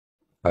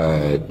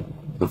Alright.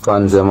 The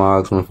fans them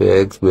ask me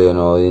to explain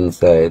how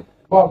inside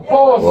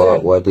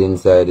what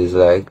inside is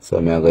like, so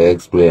I'm gonna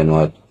explain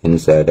what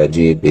inside a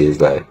GP is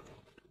like.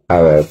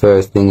 Alright,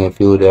 first thing, if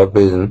you there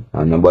prison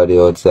and nobody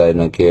outside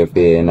no care for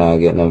you, not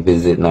get no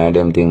visit nor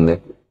them thing there,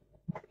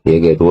 you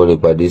get whole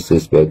heap of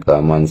disrespect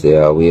cause man say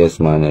a waste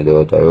man you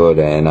out the road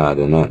and you not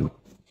do nothing.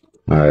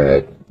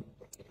 Alright.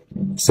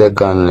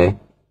 Secondly,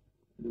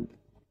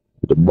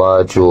 the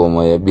bathroom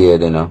where you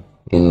bathe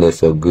in there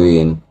so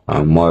green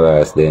and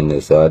morass then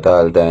there, so at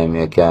all time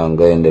you can't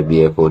go in the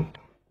barefoot.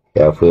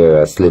 You have to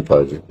wear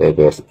slippers. If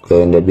you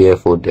go in the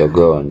barefoot, your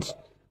grounds.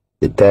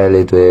 The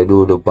toilet where you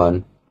do the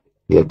pan,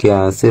 you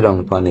can't sit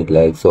down on it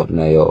like something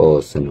at your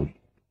house, you know.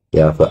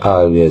 You have to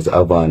always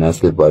have on your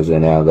slippers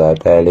when you go to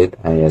the toilet,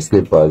 and your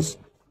slippers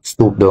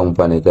stoop down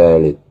on the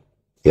toilet.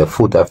 Your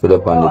foot are filled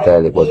up on the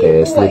toilet, but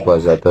your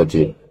slippers are touch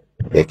it.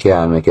 You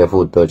can't make your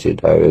foot touch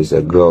it, or it's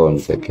a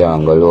grounds. You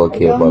can't go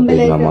locate up in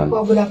the man.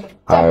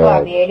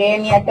 Alright.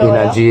 In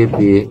a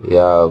GP, you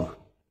have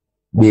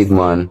big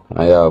man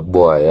and you have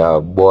boy. You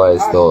have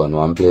Boys Town,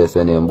 one place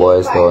named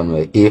Boys Town,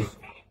 where if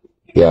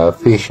you have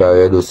fish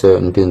or you do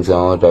certain things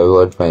on out the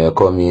road from you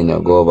come in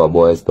and go over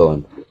Boys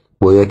Town.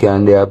 But you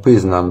can do a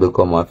prison and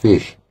become a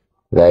fish.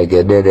 Like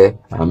you dead there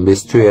and be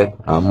straight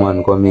and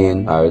man come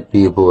in or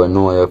people will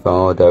know you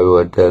from out the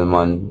road tell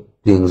man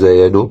things that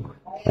you do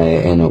and you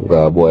end up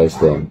go Boys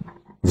Town.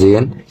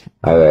 Jane?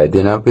 Alright,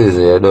 in a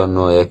prison you don't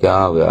know you can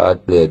have a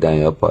hot plate on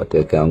your pot,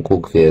 you can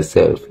cook for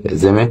yourself. You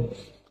see me?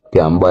 You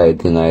can buy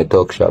things at the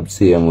tuck shop,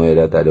 same way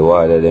that at the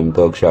water them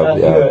tuck shop,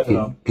 you have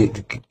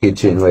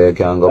kitchen where you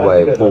can go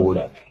buy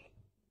food.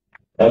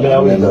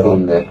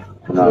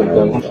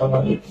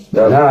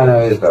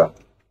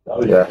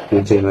 Yeah,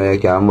 kitchen where you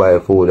can buy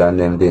food and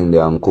them things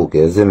there and cook,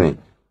 you see me?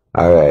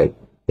 Alright,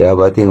 you have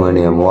a thing with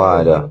name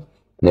water,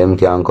 them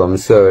can come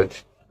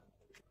search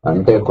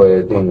and take all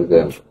your things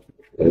them.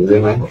 You see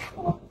me?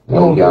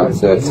 Them can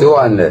search, see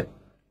one there?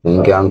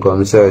 You can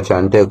come search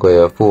and take away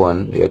your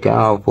phone. You can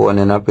have phone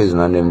in a prison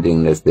and them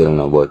things they still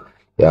know, but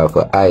you have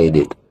to hide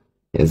it.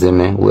 You see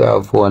me? We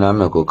have phone and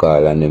make a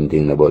call and them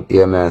things, but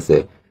here me I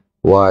say,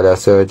 water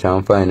search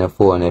and find a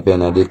phone. If you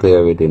not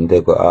declare it, him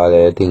take away all of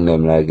your things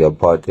them like your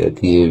pot, your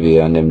TV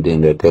and them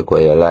things, they take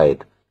away your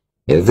light.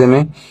 You see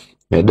me?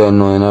 You don't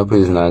know in a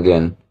prison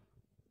again.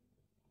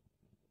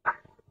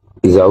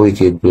 It's a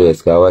wicked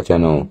place, cause watch you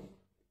now.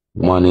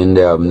 Man in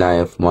there have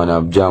knife, man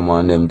have jam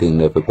on them things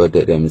they to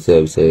protect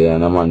themselves. So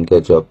and a man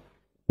catch up,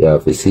 you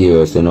have to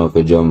serious enough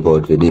to jump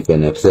out to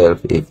defend himself.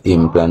 If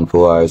him plan for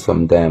war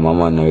sometime, a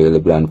man not really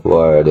plan for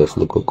war, just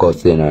look at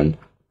cussing and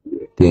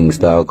things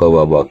start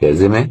cover back, you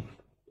see me?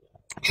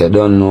 You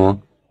don't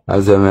know,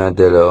 as I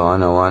tell you, on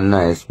one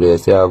nice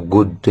place, you have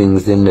good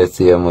things in the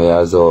same way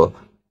as well.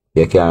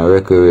 You can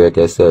recreate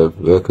yourself,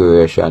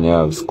 recreation, you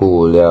have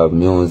school, you have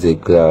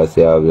music class,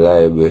 you have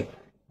library,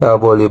 you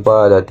have all the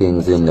other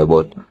things in there,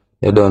 but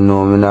you don't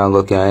know, me now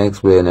can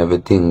explain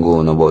everything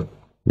going about.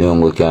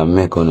 Me can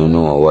make you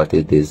know what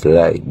it is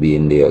like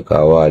being there,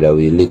 cause water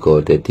will lick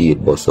out the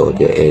teeth, bust out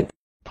your head.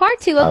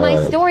 Part 2 of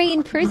my story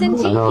in prison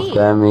GP. Enough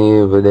time me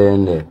over there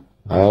in there.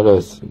 I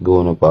just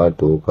go to part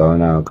 2, cause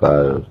now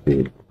call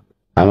field.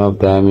 Enough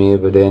time me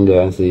over there in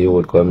there and see you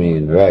would come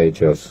in,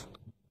 righteous,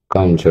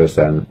 conscious,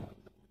 and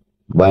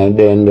by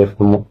then the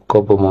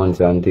couple months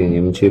and thing,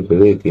 him chip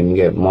lick, him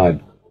get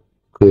mad.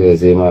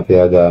 Crazy, him have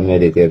to go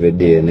medic every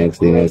day. Next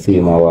thing I see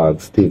him a walk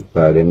stick,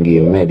 cause them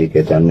give him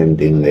medicate and them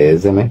thing there, you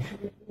see me?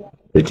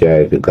 To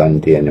try to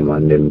contain him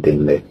and them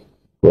thing there.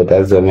 But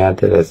as I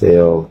tell you, say,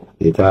 oh,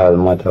 it all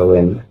matter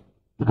when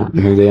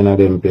you're in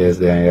them place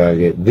there and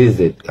you get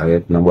visit,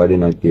 cause nobody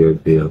not care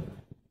for you.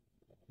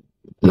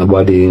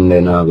 Nobody in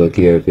there not go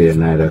care for you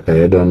neither, cause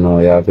you don't know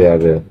you have to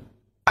have a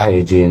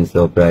hygiene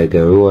stuff like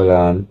a roll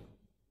on,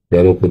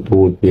 you look at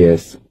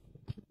toothpaste.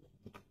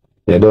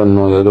 You don't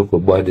know you look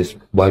at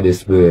body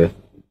spray.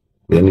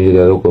 You need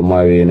to look at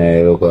marina,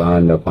 you look at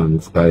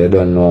underpants. Cause you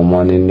don't know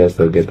money in there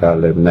so get all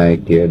them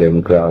Nike,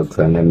 them Crocs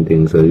and them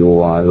things. So you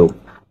want to look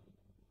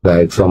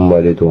like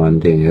somebody to one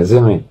thing, you see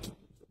me?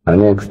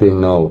 And next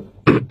thing now,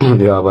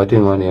 you have a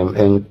thing on them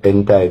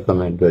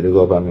entitlement where the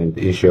government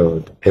issue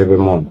out every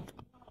month.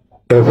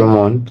 Every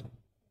month,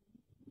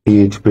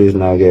 each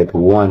prisoner get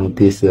 1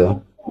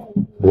 tissue,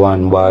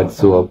 1 bar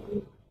soap,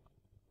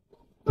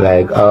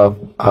 like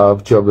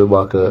half chubby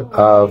bottle,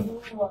 half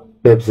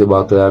Pepsi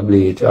bottle of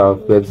bleach, half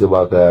Pepsi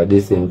bottle of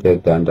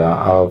disinfectant, and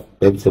half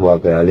Pepsi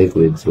bottle of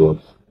liquid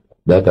soap.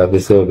 That have to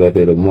serve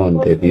every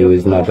month. If you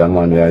is not a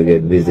man where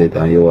get visit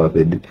and you have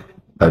to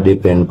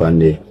depend on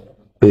the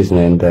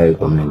prisoner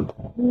entitlement.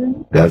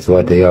 That's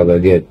what you have to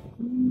get.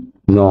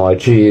 No,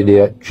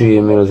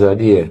 3 meals a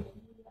day.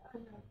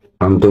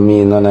 And to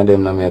me, none of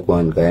them not make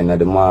one, cause in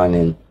the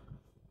morning,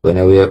 when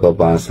you wake up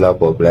and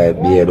slap up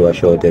like beard,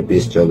 wash out a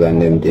piece jug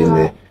and them things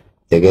there,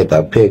 you get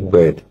a pig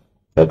bread.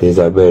 That is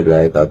a bread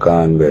like a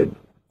corn bread.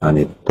 And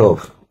it's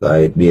tough,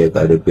 cause it bake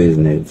at the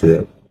prison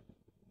itself.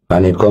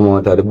 And it come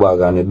out of the bag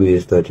and the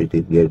breeze touch it,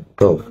 it get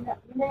tough.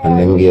 And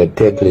then get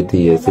techly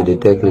tea. You see the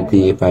techly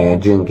tea, if you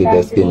drink it,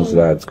 the skin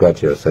starts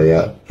scratch you. So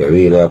you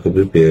really have to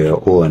prepare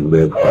your own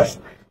breakfast.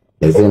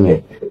 You see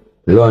me?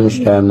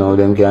 Lunchtime now,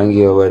 them can give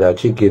you whether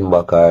chicken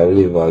back or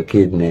liver,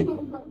 kidney,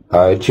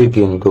 or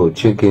chicken too,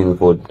 chicken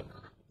foot,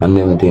 and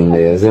them things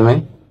there, you see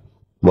me?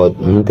 But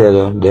I tell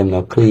you, them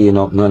not clean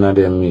up none of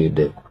them meat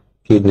there.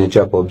 Kidney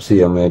chop up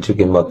same way,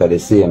 chicken back are the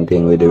same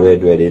thing with the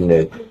red in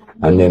there,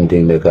 and them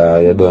things there,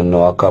 cause you don't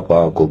know a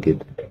copper cook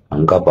it.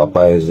 And copper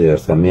pies there,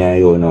 so me and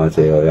you know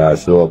say, oh, you're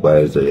slow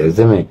pies there, you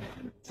see me?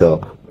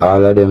 So,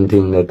 all of them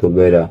things there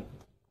together.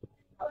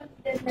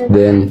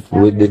 Then,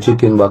 with the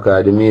chicken back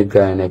or the meat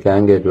kind, you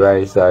can get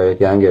rice, or you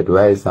can get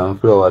rice and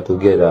flour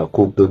together,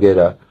 cook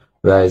together,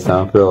 rice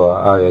and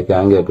flour, or you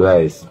can get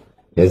rice.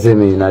 You see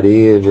me, in the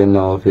evening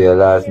now, for your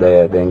last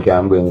diet, then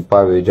can bring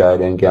porridge, or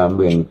then can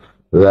bring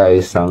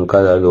rice and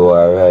callaloo,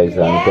 or rice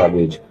and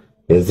cabbage.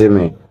 You see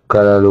me?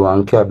 Callaloo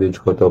and cabbage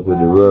cut up with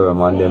the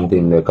worm and them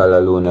thing, the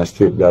callaloo in a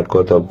strip that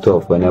cut up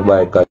tough when you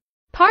buy it.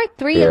 Part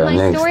 3 of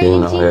my story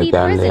in GP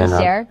prison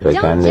share.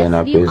 Don't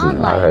just view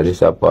online. Alright,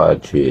 this is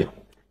part 3.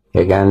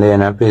 You can lay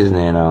in a prison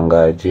and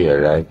go to jail,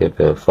 like if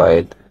you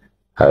fight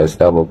or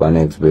stop up an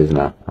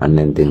ex-prisoner and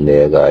then think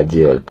they go to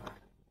jail.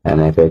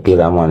 And if you kill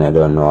a man, you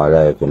don't know a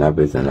life in a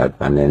prison that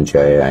and then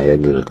try and you're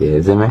guilty,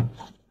 you see me?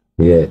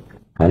 Yeah.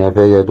 And if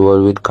you get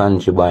old with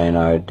concubine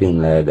or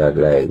thing like that,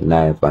 like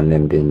knife and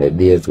them thing, the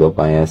days go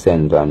on your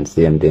sentence.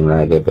 Same thing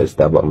like if you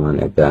stop a man,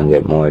 you can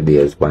get more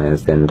days on your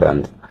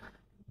sentence.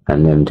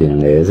 And them thing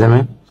there, you see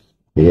me?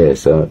 Yeah,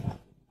 so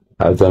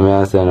after me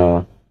I say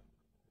no,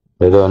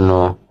 you don't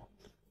know.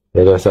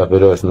 You just have to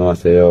just know,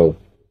 say, yo,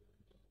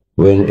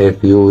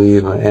 if you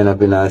even end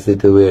up in a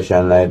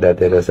situation like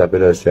that, you just have to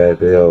just try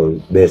for your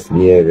best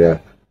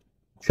behavior.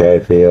 Try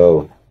for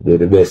your, do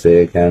the best that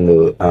you can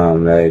do.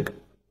 Like,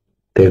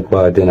 take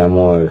part in a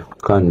more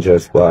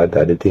conscious part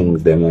of the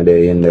things them are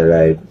there in the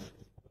life.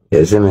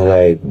 You see me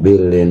like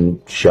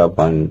building shop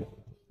and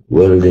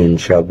welding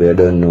shop, you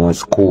don't know,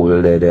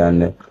 school there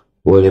and the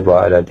whole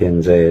part of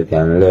things where you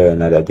can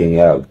learn other things. You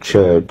have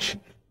church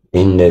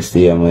in the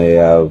same way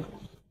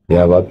you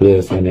have a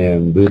place in a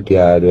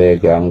brickyard where you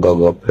can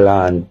go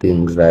plant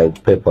things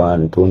like pepper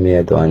and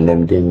tomato and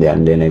them things,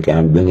 and then you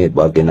can bring it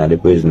back in the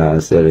prison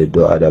and sell it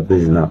to other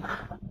prisoner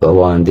who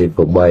want it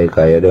for buy,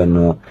 cause you don't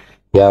know.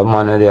 You have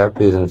man of their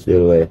prison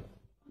still where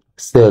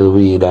sell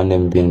weed and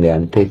them things there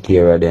and take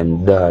care of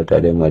them daughter,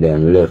 them or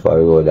them left a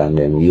road and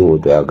them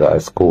youth where go to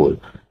school.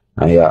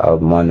 And you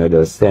have man who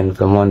just send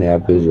for money a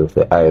prison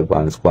for hype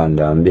and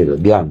squander and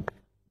build gang.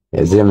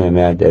 You see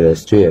me, I tell you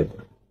straight.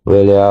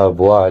 Well, you have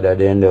water,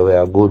 then there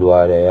were good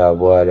water, you have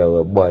water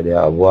where bad, you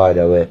have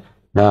water where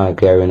not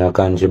carry no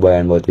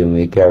concubine, but you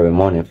may carry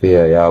money for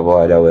you, you have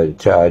water where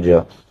charge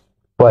you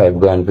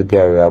 $5 to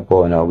carry a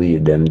pound of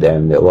weed, them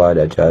the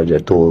water charge you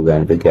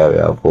 $2 to carry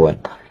a phone.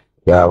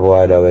 You have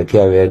water where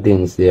carry a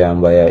things here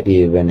and buy a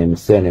even him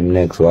send him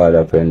next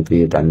water friend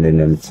feet and then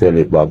them sell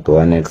it back to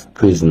a next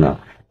prisoner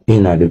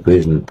in the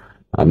prison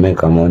and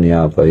make a money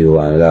off of you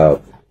and laugh.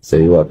 So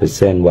you have to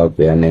send back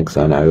for your next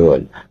on the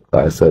road.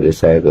 So the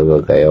cycle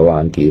goes, you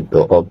want to keep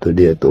up to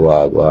date to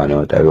walk on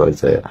out the road.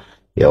 So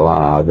you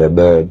want to have a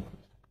bird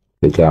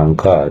you can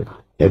call.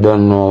 You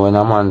don't know when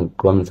a man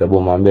comes to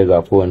boom and beg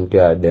a phone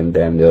card them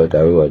time they out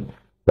the road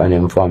from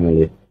him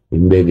family, he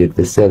beg it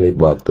to sell it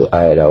back to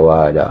either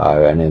warder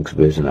or an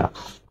ex-prisoner.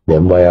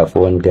 Then buy a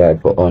phone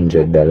card for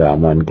 $100, a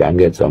man can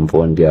get some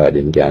phone card,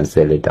 him can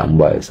sell it and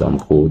buy some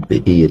food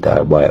to eat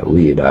or buy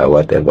weed or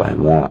whatever he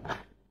want.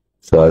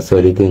 So I saw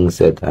the thing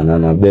set and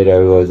on a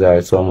better roads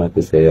or somewhere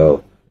to say,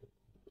 yo,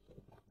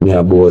 me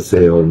a both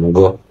say, oh, me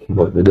go,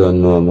 but we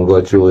don't know, me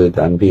go through it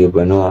and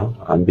people know,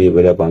 and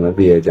people up on my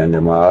page and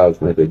them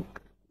ask me to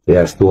say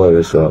a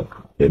story, so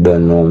they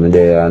don't know me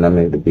there and I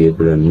make the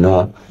people them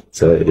know.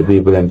 So the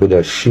people them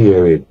put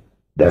share it,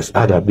 that's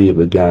other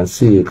people can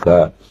see it,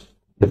 cause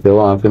if they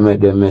want to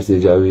make their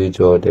message or reach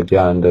out, they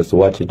can just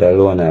watch it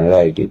alone and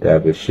like it, or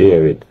to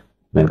share it,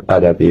 make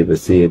other people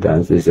see it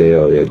and say,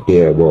 oh, you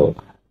care about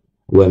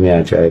what me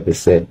I try to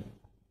say,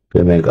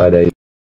 to make other